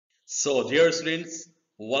So, dear students,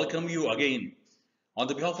 welcome you again. On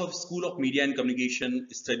the behalf of School of Media and Communication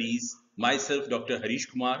Studies, myself, Dr. Harish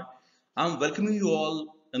Kumar, I'm welcoming you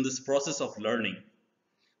all in this process of learning.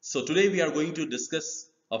 So, today we are going to discuss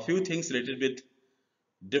a few things related with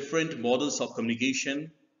different models of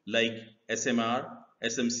communication like SMR,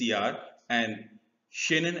 SMCR, and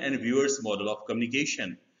Shannon and Viewers model of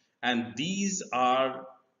communication. And these are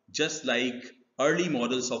just like early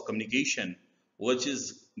models of communication, which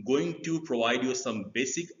is going to provide you some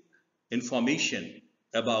basic information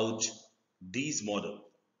about these models.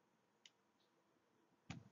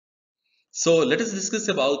 So let us discuss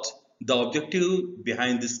about the objective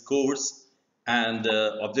behind this course and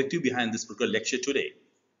the objective behind this particular lecture today.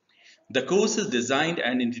 The course is designed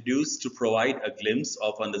and introduced to provide a glimpse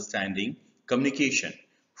of understanding communication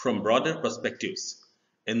from broader perspectives.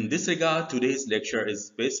 In this regard, today's lecture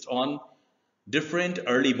is based on different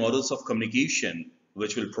early models of communication,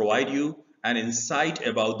 which will provide you an insight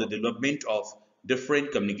about the development of different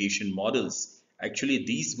communication models. Actually,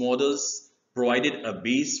 these models provided a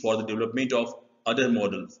base for the development of other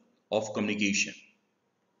models of communication.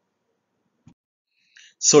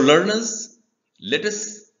 So learners, let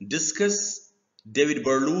us discuss David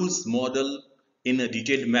Berlow's model in a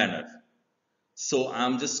detailed manner. So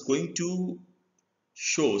I'm just going to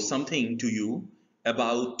show something to you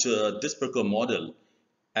about this particular model.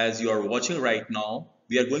 As you are watching right now,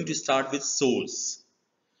 we are going to start with source.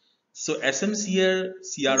 So SMCR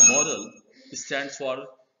model stands for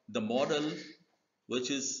the model which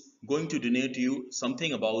is going to denote you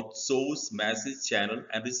something about source, message, channel,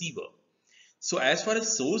 and receiver. So as far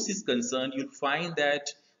as source is concerned, you'll find that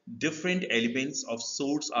different elements of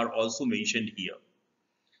source are also mentioned here.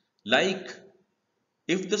 Like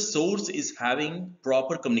if the source is having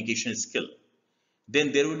proper communication skill,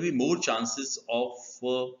 then there will be more chances of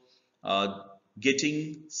uh,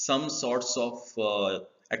 getting some sorts of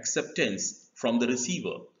acceptance from the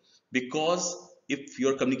receiver. Because if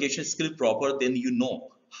your communication skill proper, then you know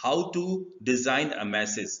how to design a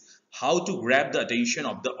message, how to grab the attention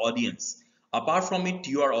of the audience. Apart from it,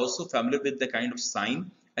 you are also familiar with the kind of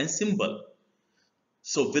sign and symbol.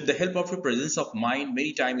 So with the help of your presence of mind,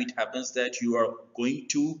 many times it happens that you are going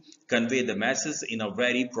to convey the message in a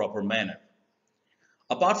very proper manner.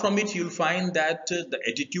 Apart from it, you'll find that the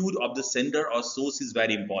attitude of the sender or source is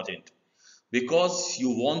very important, because you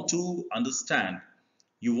want to understand,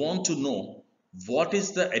 you want to know what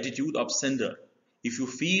is the attitude of sender. If you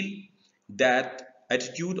feel that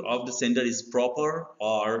attitude of the sender is proper,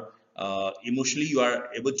 or emotionally you are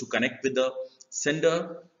able to connect with the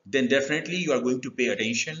sender, then definitely you are going to pay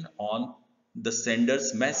attention on the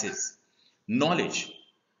sender's message. Knowledge.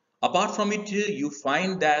 Apart from it, you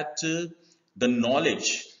find that the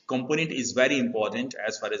knowledge component is very important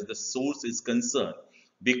as far as the source is concerned,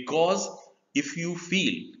 because if you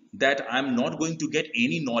feel that I'm not going to get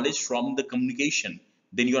any knowledge from the communication,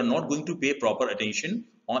 then you are not going to pay proper attention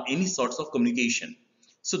on any sorts of communication.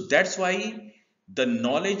 So that's why the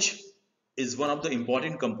knowledge is one of the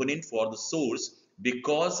important component for the source,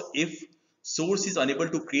 because if source is unable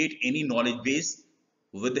to create any knowledge base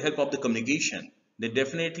with the help of the communication, then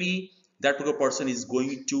definitely that particular person is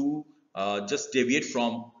going to just deviate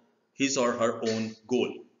from his or her own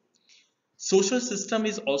goal. Social system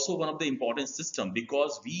is also one of the important system,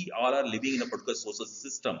 because we all are living in a particular social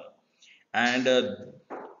system, and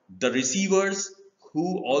the receivers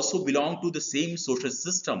who also belong to the same social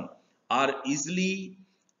system are easily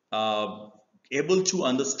uh, able to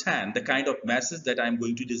understand the kind of message that I am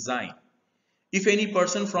going to design. If any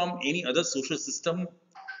person from any other social system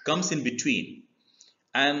comes in between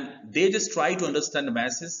and they just try to understand the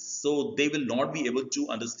masses, so they will not be able to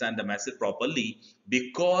understand the masses properly,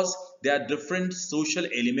 because there are different social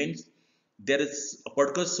elements. There is a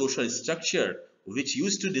particular social structure which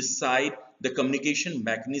used to decide the communication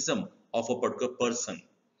mechanism of a particular person.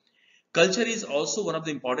 Culture is also one of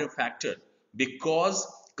the important factor, because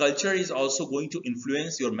culture is also going to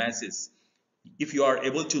influence your masses. If you are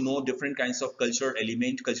able to know different kinds of cultural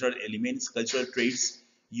elements, cultural traits,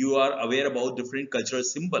 you are aware about different cultural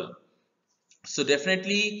symbol. So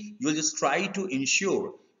definitely you will just try to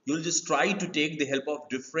ensure, you will just try to take the help of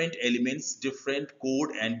different elements, different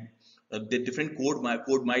code, and the different code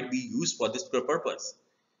might be used for this purpose.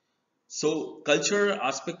 So culture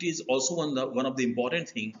aspect is also one of the important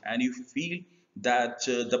thing. And if you feel that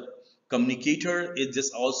the communicator is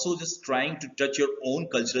just also just trying to touch your own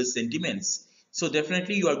cultural sentiments, so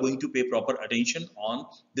definitely you are going to pay proper attention on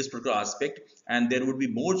this particular aspect, and there would be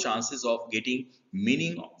more chances of getting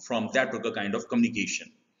meaning from that particular kind of communication.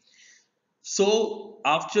 So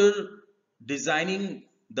after designing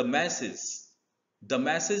the masses, the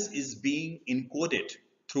message is being encoded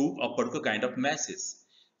through a particular kind of message.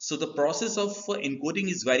 So the process of encoding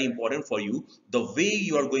is very important for you. The way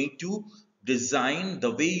you are going to design,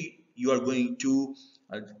 the way you are going to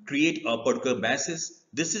create a particular message,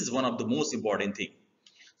 this is one of the most important thing.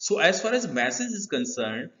 So as far as message is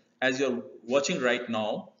concerned, as you're watching right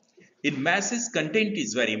now, in message content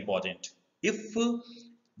is very important. If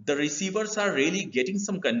the receivers are really getting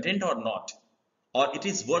some content or not, or it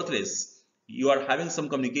is worthless, you are having some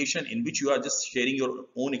communication in which you are just sharing your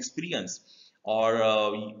own experience,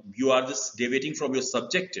 or you are just deviating from your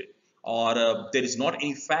subject, or there is not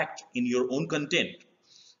any fact in your own content.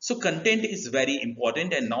 So content is very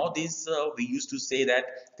important, and nowadays we used to say that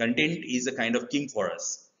content is a kind of king for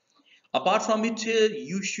us. Apart from it,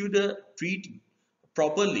 you should treat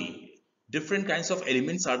properly. Different kinds of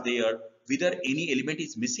elements are there, whether any element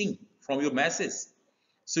is missing from your message.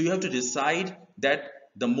 So you have to decide that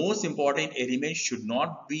the most important element should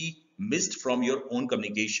not be missed from your own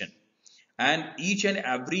communication. And each and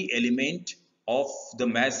every element of the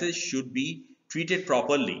message should be treated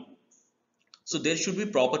properly. So there should be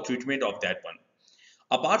proper treatment of that one.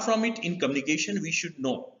 Apart from it, in communication, we should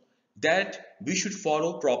know that we should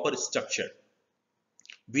follow proper structure.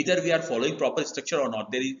 Whether we are following proper structure or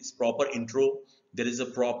not, there is proper intro, there is a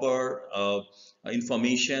proper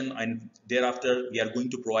information, and thereafter we are going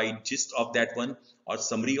to provide gist of that one or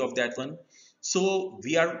summary of that one. So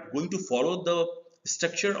we are going to follow the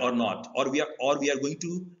structure or not, or we are going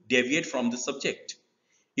to deviate from the subject.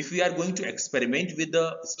 If we are going to experiment with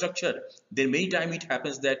the structure, then many times it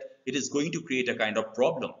happens that it is going to create a kind of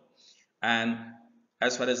problem. And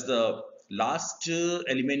as far as the last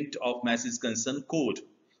element of mass is concerned, code.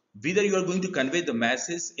 Whether you are going to convey the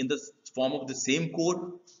masses in the form of the same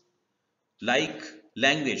code, like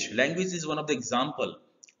language. Language is one of the example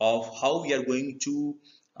of how we are going to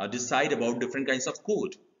decide about different kinds of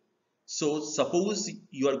code. So suppose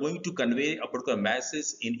you are going to convey a particular message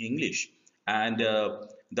in English, and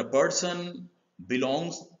the person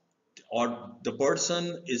belongs, or the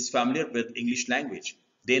person is familiar with English language,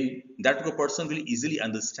 then that particular person will easily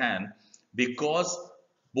understand, because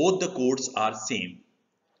both the codes are same.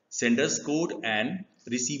 Sender's code and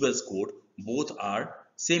receiver's code both are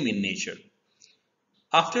same in nature.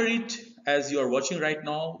 After it, as you are watching right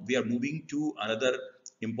now, we are moving to another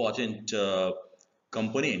important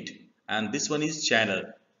component, and this one is channel.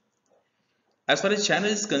 As far as channel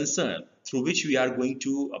is concerned, through which we are going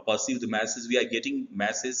to perceive the masses, we are getting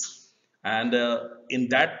masses, and in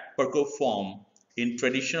that particular form, in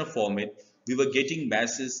traditional format, we were getting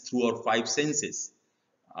masses through our five senses.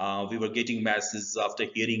 We were getting masses after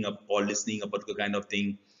hearing or listening a particular kind of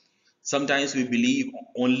thing. Sometimes we believe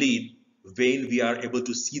only when we are able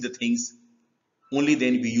to see the things, only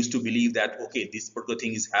then we used to believe that okay, this particular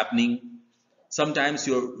thing is happening. Sometimes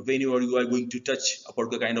when you are going to touch a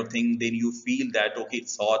particular kind of thing, then you feel that okay,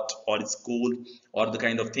 it's hot or it's cold or the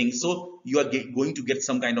kind of thing. So you are going to get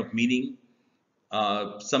some kind of meaning.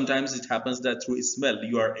 Sometimes it happens that through smell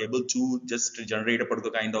you are able to just generate a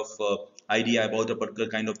particular kind of idea about a particular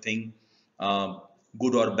kind of thing, uh,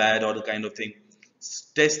 good or bad or the kind of thing.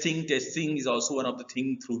 Testing is also one of the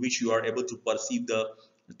things through which you are able to perceive the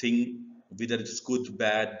thing, whether it's good,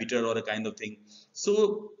 bad, bitter, or a kind of thing.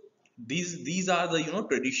 So these are the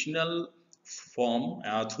traditional form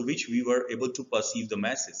through which we were able to perceive the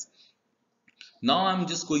masses. Now I'm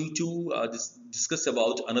just going to discuss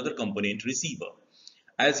about another component, receiver.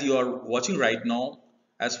 As you are watching right now,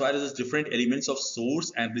 as far as the different elements of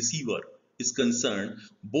source and receiver is concerned,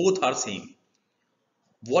 both are same.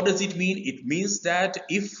 What does it mean? It means that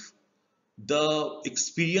if the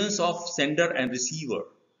experience of sender and receiver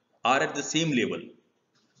are at the same level,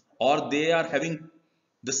 or they are having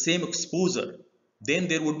the same exposure, then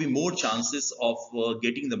there would be more chances of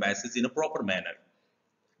getting the message in a proper manner.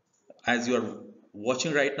 As you are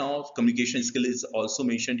watching right now, communication skill is also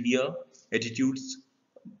mentioned here. Attitudes,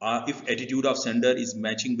 if attitude of sender is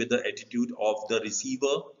matching with the attitude of the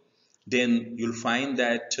receiver, then you'll find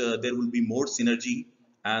that there will be more synergy,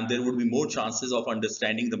 and there would be more chances of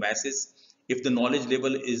understanding the message. If the knowledge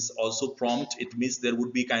level is also prompt, it means there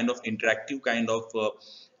would be kind of interactive kind of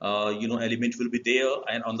element will be there,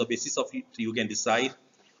 and on the basis of it you can decide.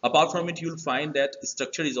 Apart from it, you'll find that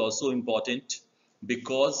structure is also important,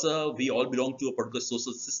 because we all belong to a particular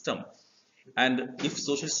social system, and if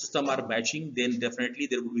social system are matching, then definitely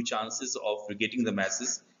there will be chances of getting the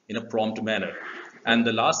masses in a prompt manner. And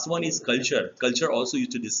the last one is culture. Culture also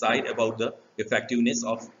used to decide about the effectiveness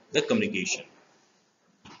of the communication.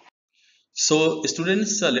 So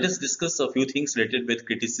students, let us discuss a few things related with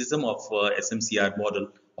criticism of SMCR model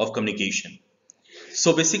of communication.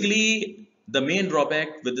 So basically, The main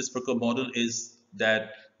drawback with this particular model is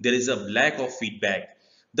that there is a lack of feedback.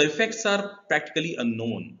 The effects are practically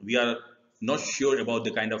unknown. We are not sure about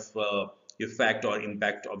the kind of effect or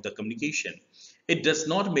impact of the communication. It does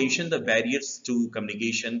not mention the barriers to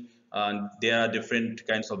communication. There are different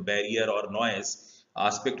kinds of barrier or noise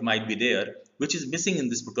aspect might be there, which is missing in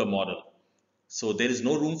this particular model. So there is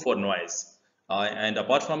no room for noise. And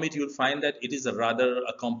apart from it, you'll find that it is a rather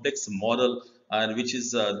a complex model which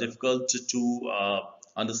is difficult to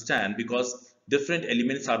understand because different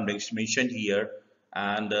elements are mentioned here,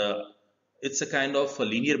 and it's a kind of a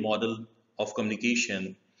linear model of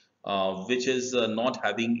communication which is not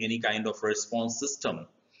having any kind of response system.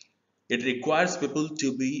 It requires people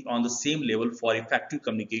to be on the same level for effective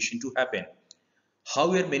communication to happen.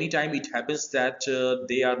 However, many times it happens that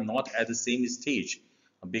they are not at the same stage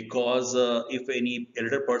because if any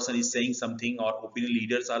elder person is saying something or opinion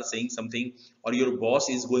leaders are saying something or your boss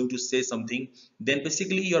is going to say something, then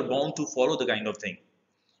basically you're bound to follow the kind of thing.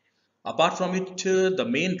 Apart from it, the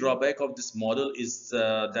main drawback of this model is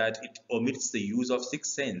that it omits the use of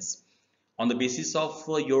sixth sense. On the basis of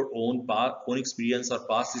your own experience or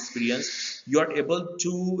past experience, you are able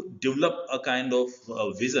to develop a kind of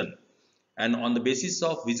vision, and on the basis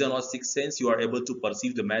of vision or sixth sense you are able to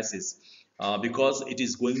perceive the masses because it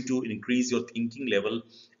is going to increase your thinking level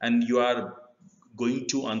and you are going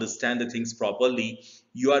to understand the things properly.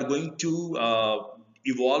 You are going to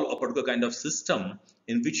evolve a particular kind of system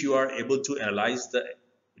in which you are able to analyze the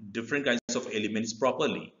different kinds of elements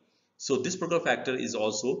properly. So this particular factor is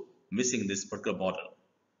also missing in this particular model.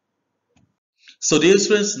 So dear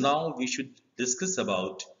students, now we should discuss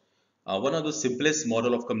about one of the simplest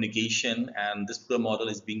model of communication, and this particular model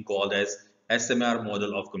is being called as SMR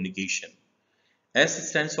model of communication. S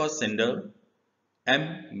stands for sender,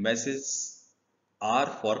 M message, R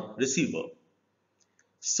for receiver.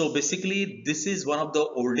 So basically this is one of the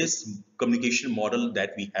oldest communication model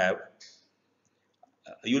that we have.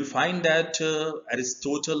 You'll find that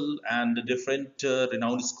Aristotle and different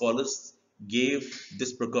renowned scholars gave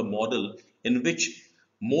this particular model in which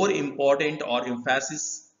more important or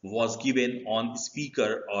emphasis was given on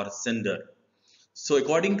speaker or sender. So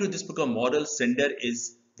according to this particular model, sender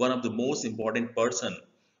is one of the most important person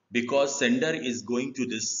because sender is going to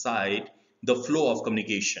decide the flow of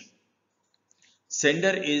communication. Sender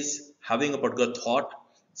is having a particular thought,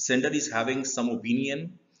 sender is having some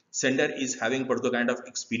opinion, sender is having a particular kind of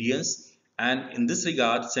experience, and in this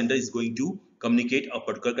regard sender is going to communicate a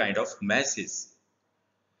particular kind of message.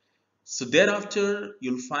 So thereafter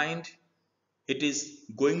you'll find it is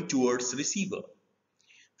going towards receiver.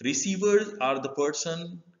 Receivers are the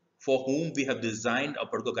person for whom we have designed a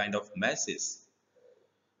particular kind of message.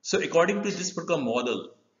 So according to this particular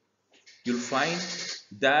model, you'll find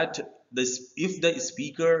that if the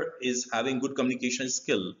speaker is having good communication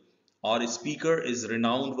skill or a speaker is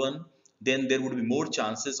renowned one, then there would be more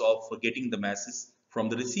chances of getting the message from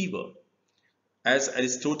the receiver. As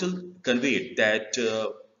Aristotle conveyed that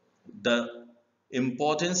the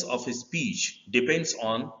importance of a speech depends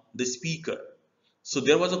on the speaker. So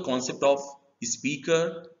there was a concept of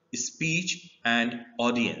speaker, speech, and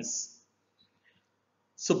audience.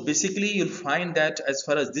 So basically you'll find that as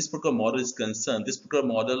far as this particular model is concerned, this particular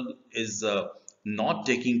model is not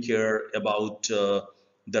taking care about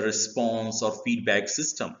the response or feedback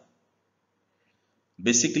system.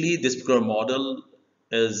 Basically this particular model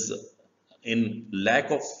is in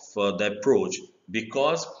lack of the approach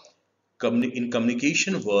because in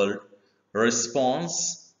communication world,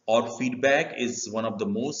 response or feedback is one of the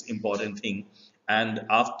most important thing, and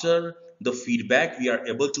after the feedback we are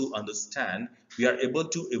able to understand, we are able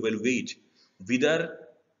to evaluate whether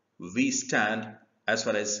we stand as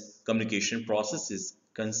far as communication process is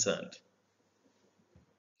concerned.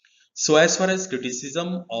 So as far as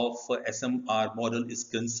criticism of SMR model is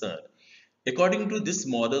concerned, according to this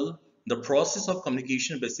model, the process of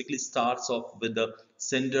communication basically starts off with the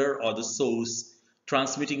sender or the source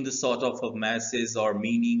transmitting the sort of a message or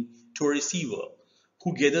meaning to a receiver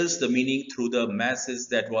who gathers the meaning through the message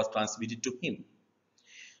that was transmitted to him.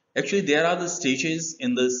 Actually, there are the stages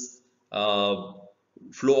in this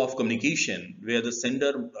flow of communication where the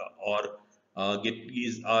sender or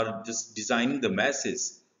are just designing the message,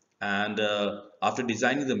 and after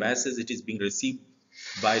designing the message it is being received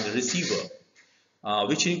by the receiver,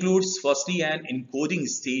 which includes firstly an encoding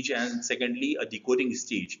stage and secondly a decoding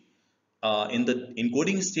stage. In the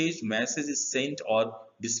encoding stage, message is sent or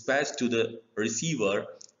dispatched to the receiver,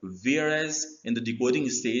 whereas in the decoding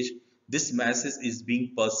stage this message is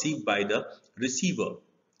being perceived by the receiver.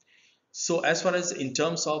 So as far as in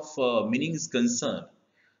terms of meaning is concerned,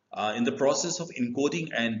 in the process of encoding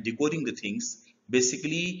and decoding the things,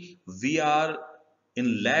 basically we are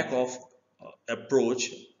in lack of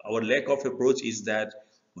approach. Our lack of approach is that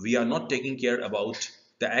we are not taking care about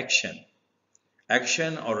the action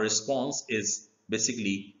or response is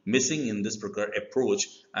basically missing in this particular approach.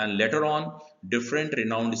 And later on, different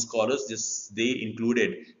renowned scholars just they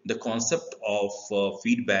included the concept of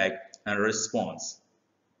feedback and response.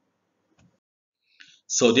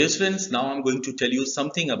 So dear students, now I'm going to tell you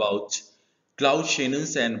something about Claude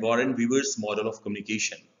Shannon's and Warren Weaver's model of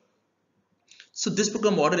communication. So this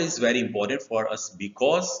particular model is very important for us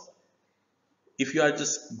because if you are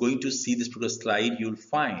just going to see this particular slide, you'll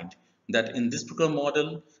find that in this particular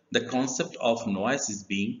model, the concept of noise is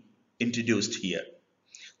being introduced here.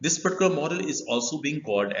 This particular model is also being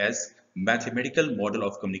called as mathematical model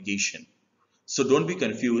of communication. So don't be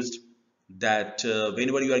confused that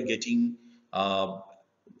whenever you are getting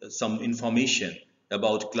some information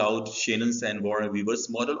about Claude Shannon's and Warren Weaver's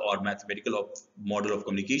model or model of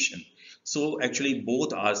communication. So actually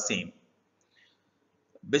both are same.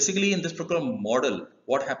 Basically in this particular model,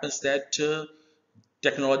 what happens that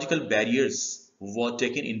technological barriers were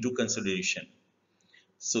taken into consideration.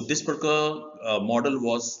 So this particular model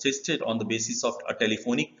was tested on the basis of a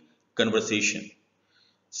telephonic conversation.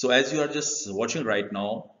 So as you are just watching right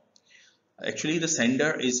now, actually the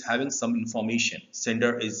sender is having some information.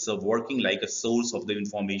 Sender is working like a source of the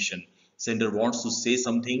information. Sender wants to say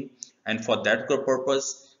something, and for that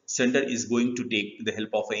purpose, sender is going to take the help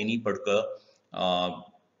of any particular uh,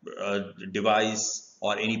 device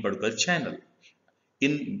or any particular channel.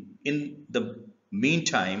 In the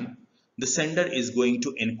meantime, the sender is going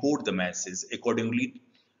to encode the message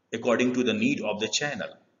according to the need of the channel.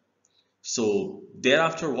 So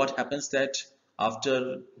thereafter, what happens that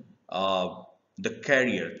after the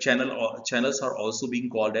carrier channels are also being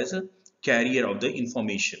called as a carrier of the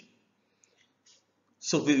information.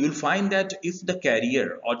 So we will find that if the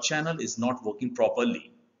carrier or channel is not working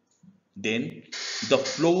properly, then the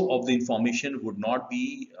flow of the information would not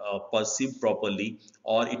be perceived properly,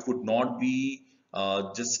 or it would not be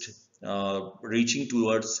just reaching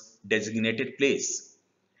towards designated place.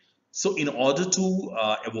 So in order to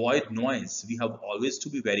avoid noise, we have always to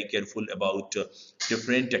be very careful about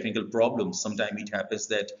different technical problems. Sometimes it happens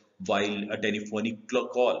that while a telephonic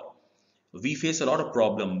call, we face a lot of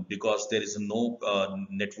problem because there is no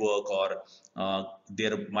network, or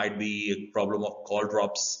there might be a problem of call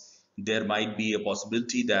drops. There might be a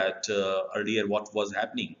possibility that earlier what was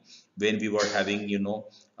happening when we were having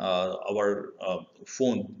our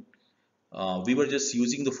phone, we were just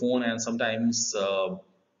using the phone, and sometimes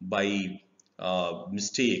by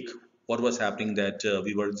mistake, what was happening that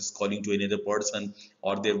we were just calling to another person,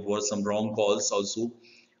 or there were some wrong calls also,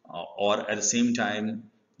 or at the same time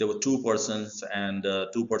there were two persons, and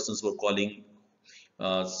two persons were calling.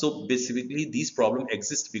 So basically these problems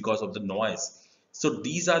exist because of the noise. So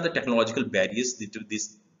these are the technological barriers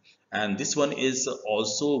and this one is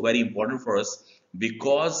also very important for us,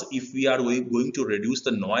 because if we are going to reduce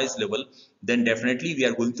the noise level, then definitely we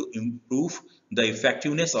are going to improve the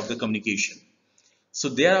effectiveness of the communication. So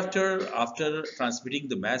thereafter, after transmitting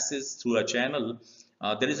the message through a channel,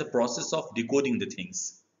 there is a process of decoding the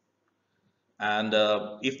things. And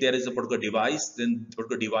if there is a particular device, then the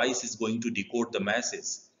particular device is going to decode the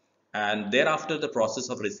message, and thereafter the process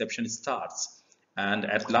of reception starts, and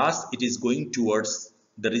at last it is going towards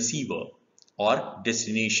the receiver or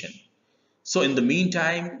destination. So in the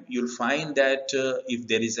meantime, you'll find that if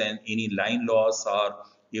there is any line loss, or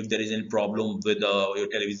if there is any problem with your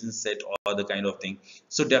television set or the kind of thing,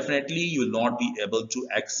 so definitely you will not be able to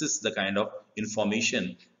access the kind of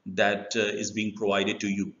information that is being provided to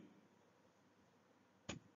you.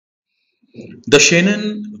 The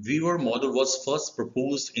Shannon-Weaver model was first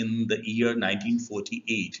proposed in the year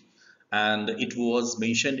 1948, and it was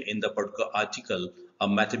mentioned in the particular article, A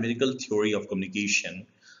Mathematical Theory of Communication,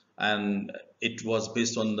 and it was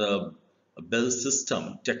based on the Bell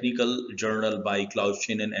System Technical Journal by Claude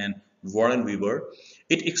Shannon and Warren Weaver.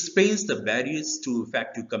 It explains the barriers to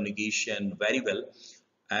effective communication very well,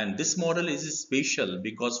 and this model is special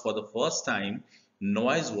because for the first time,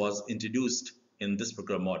 noise was introduced in this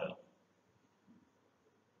particular model.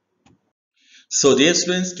 So dear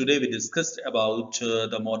students, today we discussed about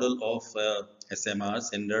the model of SMR,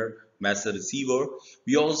 sender, master, receiver.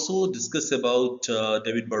 We also discussed about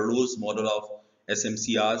David Berlow's model of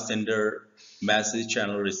SMCR, sender, message,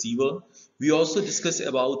 channel, receiver. We also discussed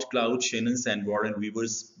about Claude Shannon's and Warren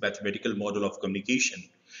Weaver's mathematical model of communication.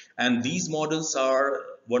 And these models are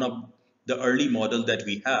one of the early models that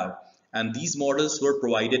we have. And these models were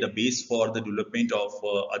provided a base for the development of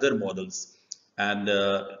other models. And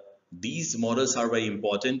These models are very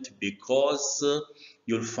important because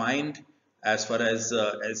you'll find, as far as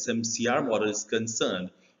SMCR model is concerned,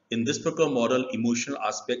 in this particular model, emotional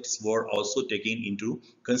aspects were also taken into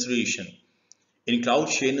consideration. In Cloud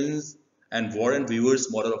Shannon's and Warren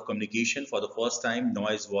Weaver's model of communication, for the first time,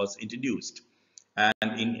 noise was introduced. And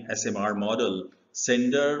in SMR model,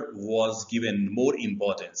 sender was given more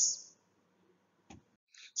importance.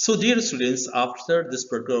 So dear students, after this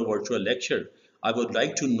particular virtual lecture, I would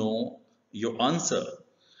like to know your answer.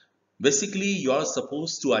 Basically, you are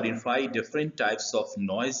supposed to identify different types of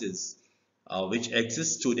noises which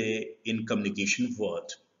exist today in communication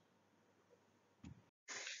world.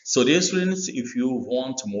 So dear students, if you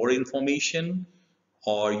want more information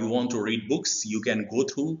or you want to read books, you can go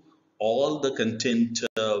through all the content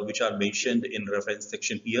which are mentioned in reference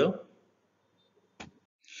section here.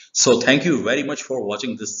 So thank you very much for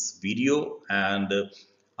watching this video, and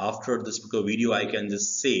after this particular video I can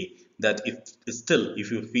just say that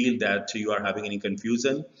if you feel that you are having any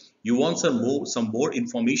confusion, you want some more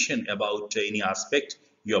information about any aspect,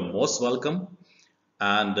 you are most welcome.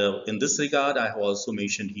 And in this regard, I have also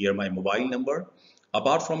mentioned here my mobile number.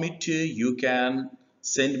 Apart from it, you can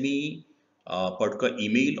send me a particular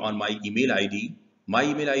email on my email ID. My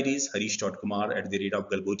email ID is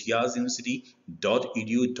harish.kumar@galgotias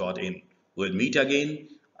university.edu.in. We'll meet again,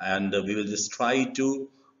 and we will just try to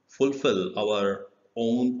fulfill our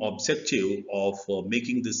own objective of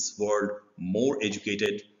making this world more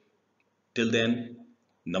educated. Till then,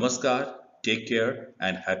 namaskar, take care,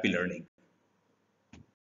 and happy learning.